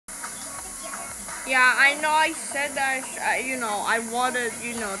Yeah, I know. I said that. I wanted,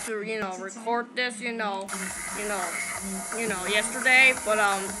 to, record this, yesterday. But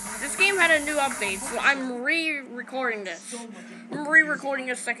this game had a new update, so I'm re-recording this. I'm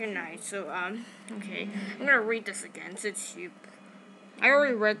re-recording a second night. So okay, I'm gonna read this again since I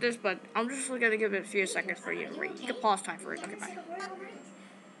already read this, but I'm just gonna give it a few seconds for you to read. You can pause time for it. Okay,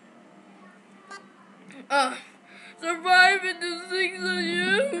 bye. Surviving the things that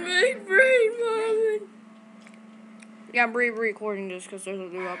you make brain moment. Yeah, I'm re-recording this because there's a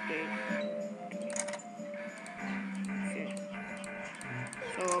new update. Okay.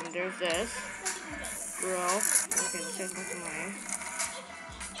 So, there's this. Bro. Okay, this is mine.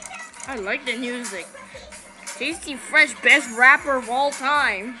 I like the music. Tasty Fresh, best rapper of all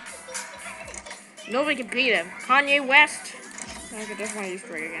time. Nobody can beat him. Kanye West. Okay, that's my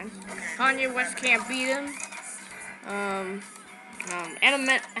Easter egg again. Kanye West can't beat him.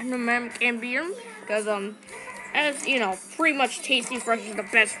 Eminem can't beat him. Because, as pretty much Tasty Fresh is the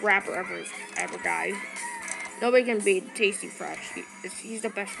best rapper ever, guys. Nobody can beat Tasty Fresh. He's the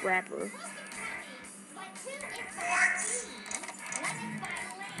best rapper.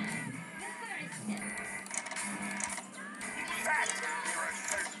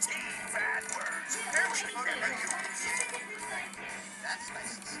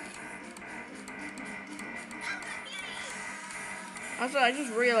 Also, I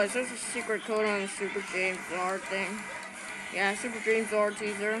just realized there's a secret code on the Super James Lord thing. Yeah, Super James Lord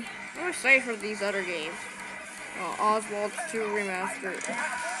teaser. I'm excited for these other games. Oswald 2 Remastered.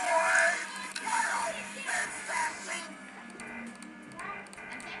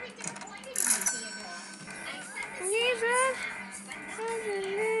 Jesus!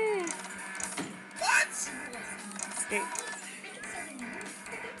 What? Okay.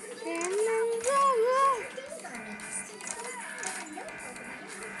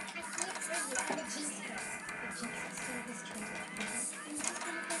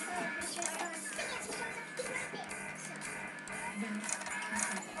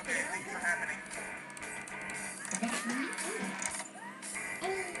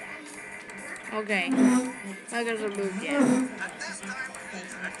 Okay. I guess I moved yet.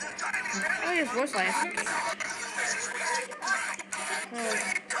 Oh, his voice line.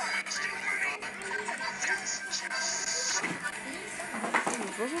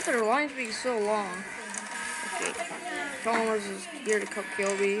 What's with their lines being so long? Okay. Chalmers is here to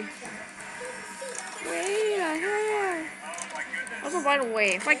kill me. Wait a minute. Also, by the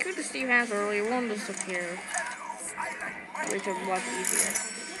way, if I cooked the Steve Hands earlier, it won't disappear. Which is much easier.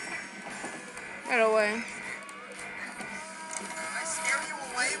 By the way. I scare you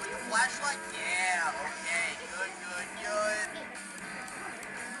away with the flashlight? Yeah, okay, good.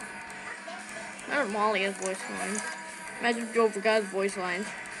 I don't Molly has voice lines. Imagine if Joe forgot his voice lines.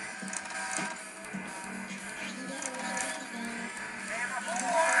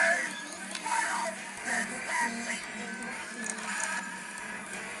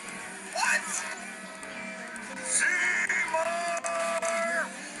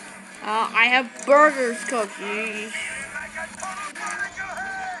 I have burgers cooked.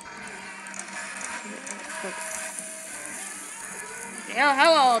 Yeah,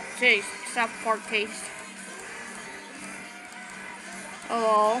 hello, taste. South Park taste.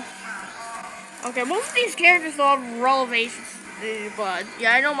 Hello. Okay, most of these characters don't have relevations, but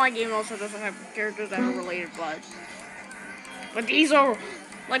yeah, I know my game also doesn't have characters that are related, but these are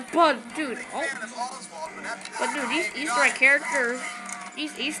like Bud, dude. But dude, these Easter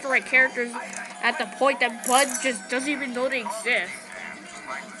egg characters, at the point that Bud just doesn't even know they exist.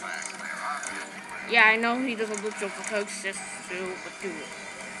 Yeah, I know he doesn't look for coexist too, but dude.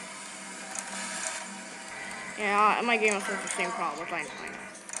 Yeah, my game also has the same problem. I know.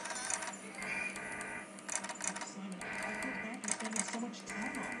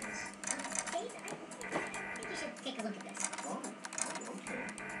 Take a look at this.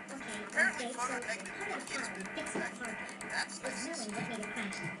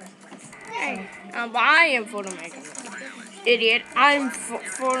 Hey, but I am photo negative. Idiot, I'm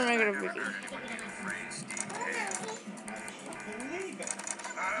photo negative Ricky.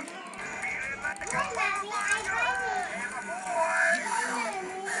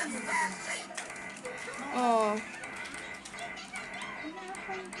 Oh.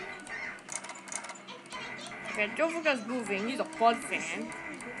 Okay, Joe Forgot's moving. He's a Bud fan.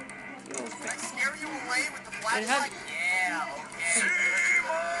 Scare you away with the flashlight? Yeah,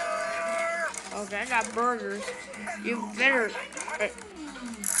 okay. Okay, I got burgers. You better.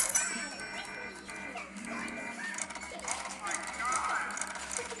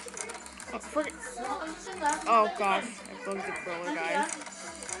 Oh gosh, I bugged the controller, guys.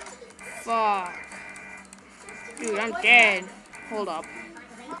 Fuck. Dude, I'm dead. Hold up. Can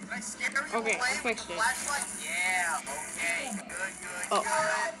I scare you Okay, away I with fixed the it. flashlight? Yeah, okay. Good, good, Oh.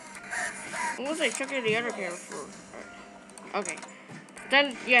 good. What was I checking the other camera for? Okay.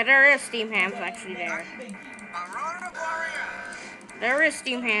 Then, yeah, there is Steam Hands actually there. Aurora Boreal. There is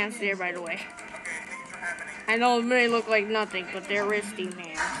Steam Hands there, by the way. Okay, things are happening. I know it may look like nothing, but there is Steam Hands.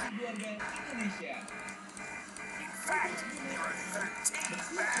 In fact, there are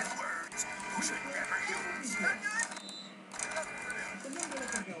 13 bad words you should never use.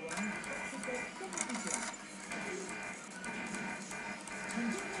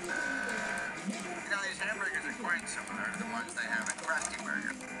 You know, these hamburgers are quite similar to the ones they have at Krusty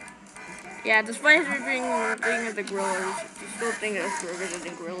Burger. Yeah, despite everything being at the grillers, you still think it's burgers at the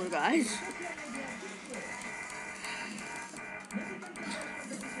griller, guys. Can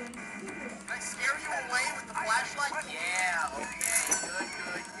I scare you away with the flashlight? Yeah, okay. Good,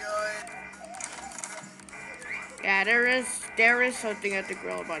 good, good. Yeah, there is something at the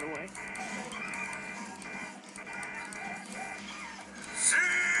griller, by the way.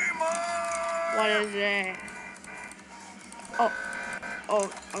 What is it? Oh, okay. Can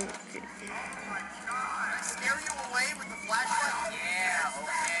I scare you away with the flashlight? Yeah,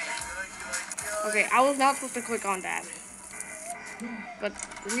 okay. Good, good, good. Okay, I was not supposed to click on that. But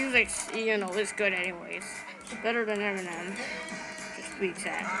the music's, you know, is good anyways. Better than Eminem. Just to be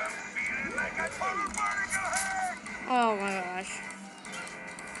exact. Oh my gosh.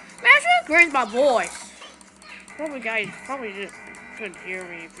 Man, I should graze my voice. Probably guys just couldn't hear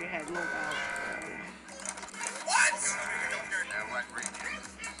me if you had low out. What? What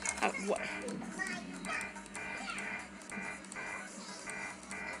region? What?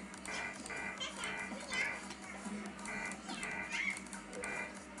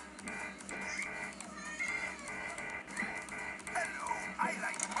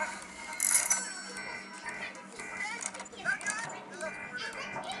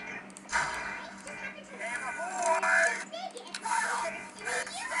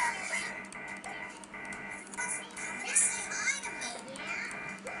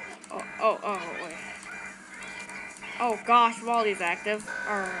 Wait. Oh gosh, Molly's active.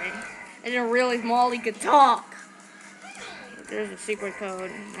 Alright. I didn't realize Molly could talk. There's a secret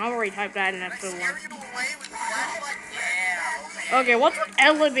code. I already typed that in episode 1. Okay, what's with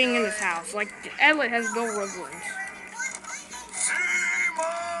Edlet being in this house? Like, Edlet has no resemblance.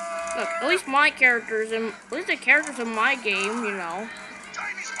 Look, at least the characters in my game, you know.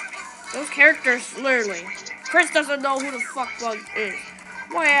 Those characters, literally. Chris doesn't know who the fuck Bug is.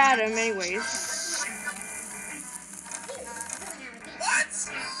 Why at him, anyways.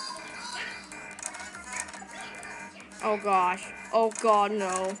 Oh gosh. Oh god,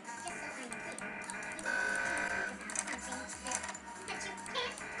 no.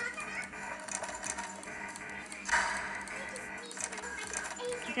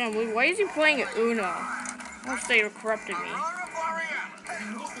 Damn, why is he playing Uno? I wish they corrupted me.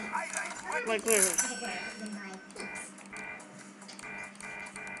 Like, literally.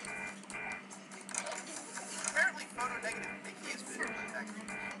 Apparently, photo-negative Mickey is video detected.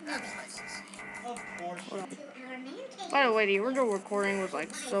 That's nice to see. Of course. By the way, the original recording was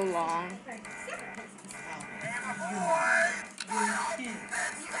like so long.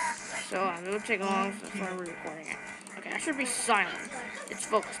 So I'm gonna take long, so that's why we're recording it. Okay, I should be silent. It's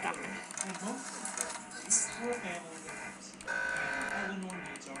focus time.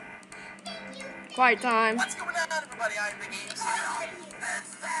 Quiet time. What's going on, everybody? I'm the games.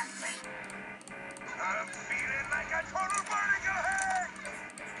 I'm feeling like a total vertigo head.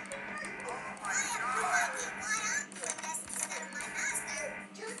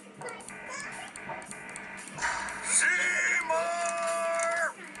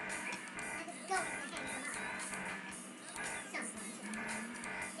 Seymour!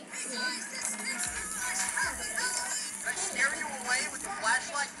 Can I scare you away with the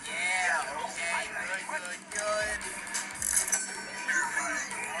flashlight? Yeah, okay. Good, good,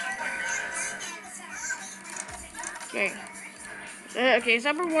 good. Okay, is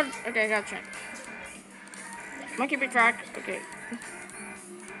number 1? Okay, I gotta check. Monkey be tracked. Okay.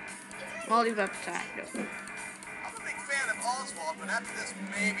 Molly's about to attack. No. I'm a big fan of Oswald, but after this,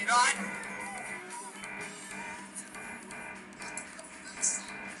 maybe not.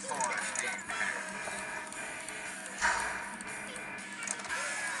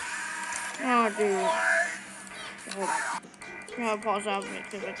 Oh, dude. Hold on. I'm gonna pause out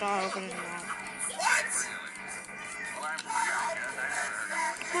because I thought I opened it now.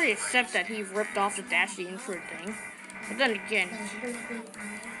 I pretty accept that he ripped off the Dashy intro thing. But then again,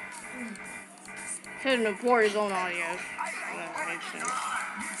 couldn't import his own audio. So that makes sense.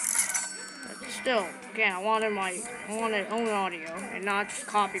 Let's still, again, I wanted own audio and not just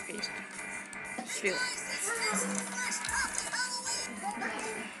copy paste. Still.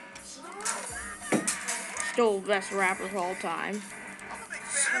 Still the best rappers of all time.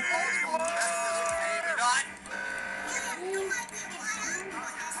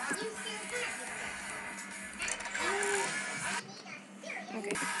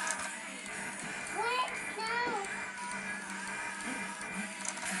 Okay.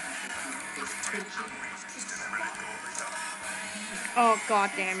 Oh,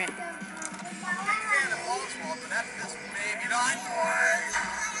 god damn it.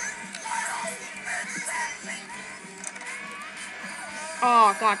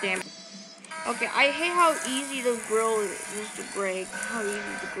 Oh, god damn it. Okay, I hate how easy the grill is to break. How easy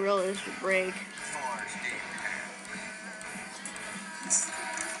the grill is to break.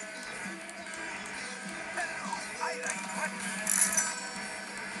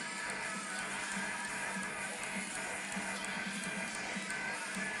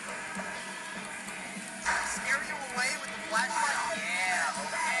 Scare you away with the flashlight? Yeah,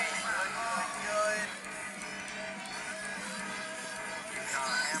 okay, good.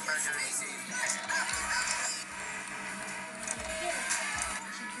 Hamburgers.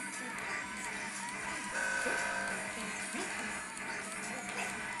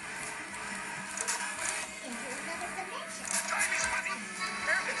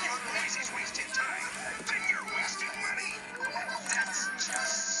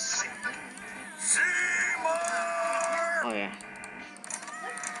 Oh yeah.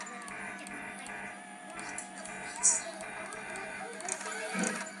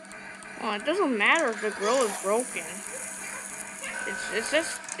 Oh, it doesn't matter if the grill is broken. It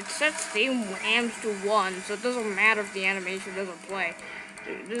sets Steam hams to 1, so it doesn't matter if the animation doesn't play.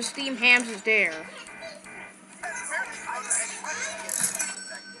 The Steam hams is there.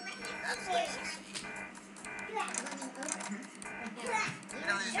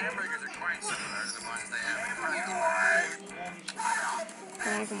 These hamburgers are quite similar to the ones they have in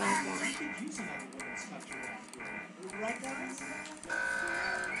Come on.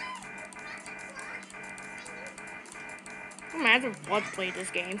 Imagine Blood played this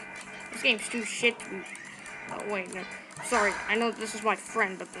game. This game's too shit to be... Oh, wait, no. Sorry, I know this is my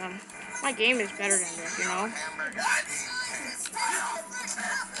friend, but my game is better than this, you know?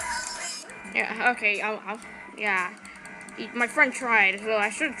 Yeah, okay, yeah. My friend tried, so I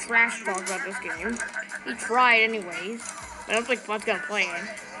should trash talk about this game. He tried anyways. I don't think Bud's gonna play it.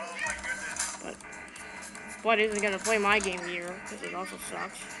 But Bud isn't gonna play my game either, because it also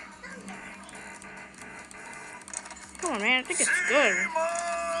sucks. Come on, man, I think it's good.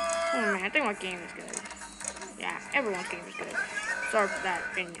 Come on, man, I think my game is good. Yeah, everyone's game is good. Sorry for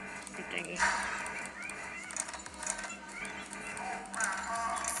that thingy.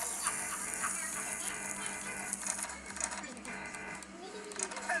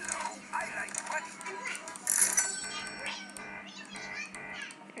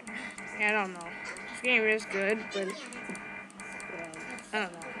 Yeah, I don't know. This game is good, but I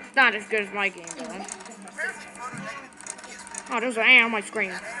don't know. It's not as good as my game, though. Oh, there's an ant on my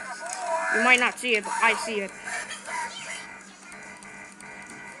screen. You might not see it, but I see it.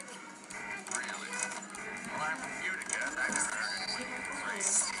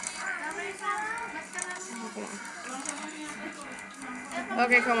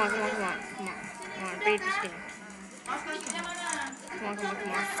 Okay, come on. Beat this game. Come on.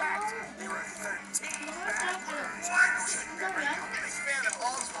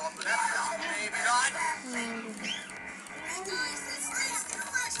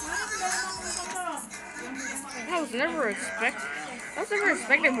 I was never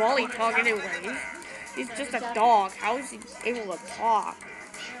expecting Wally to talk anyway. He's just a dog. How is he able to talk?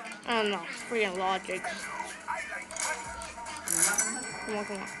 I don't know. Freaking logic. Come on.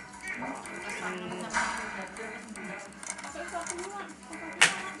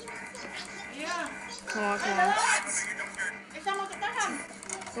 Come on.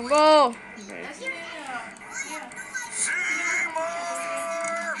 Go. Okay.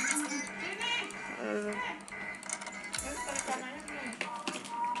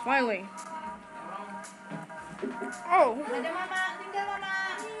 Finally. Oh.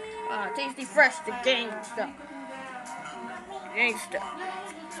 Tasty fresh, the gangsta.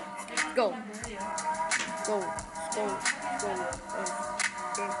 Go.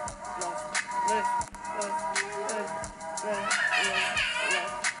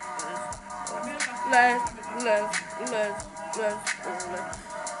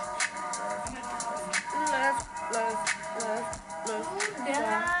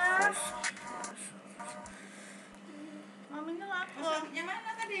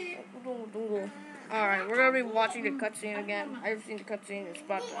 Alright, we're gonna be watching the cutscene again. I've seen the cutscene, it's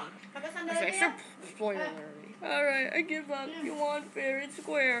about done. Okay, I should spoil it already. Alright, I give up. You want fair and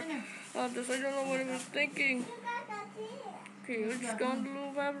square. I don't know what I was thinking. Okay, you're just gonna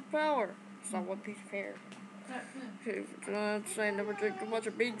lose have power. It's not one piece of hair. Okay, so I never drink too much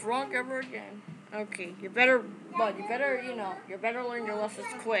or be drunk ever again. Okay, you better learn your lessons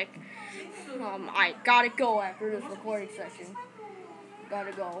quick. I gotta go after this recording session.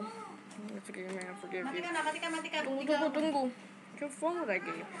 Gotta go. It's okay, man, I forgive you. Tunggu. Have fun with that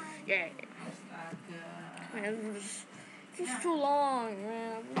game. Yeah. Man, it's just too long,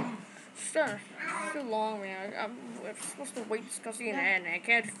 man. It's too long, man. I'm supposed to wait this cutscene to end. I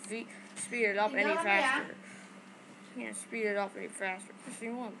can't speed it up any faster. Can't speed it up any faster.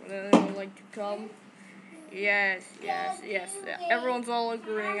 Cutscene 1, but then they would like to come. Yes. Everyone's all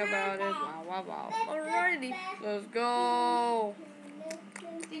agreeing about it. Wow. Alrighty, let's go.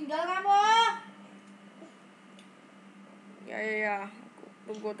 Yeah.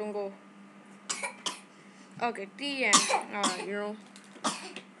 Tunggu. Okay, the end. Alright,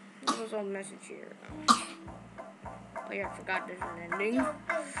 there's a message here. Oh yeah, I forgot there's an ending.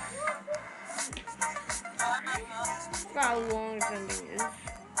 Forgot how long this ending is.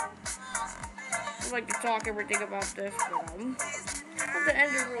 I'd like to talk everything about this, but have to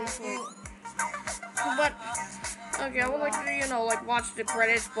end it real quick. But okay, I would like to, watch the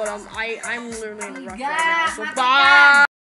credits, but I'm literally in a rush right now. So bye.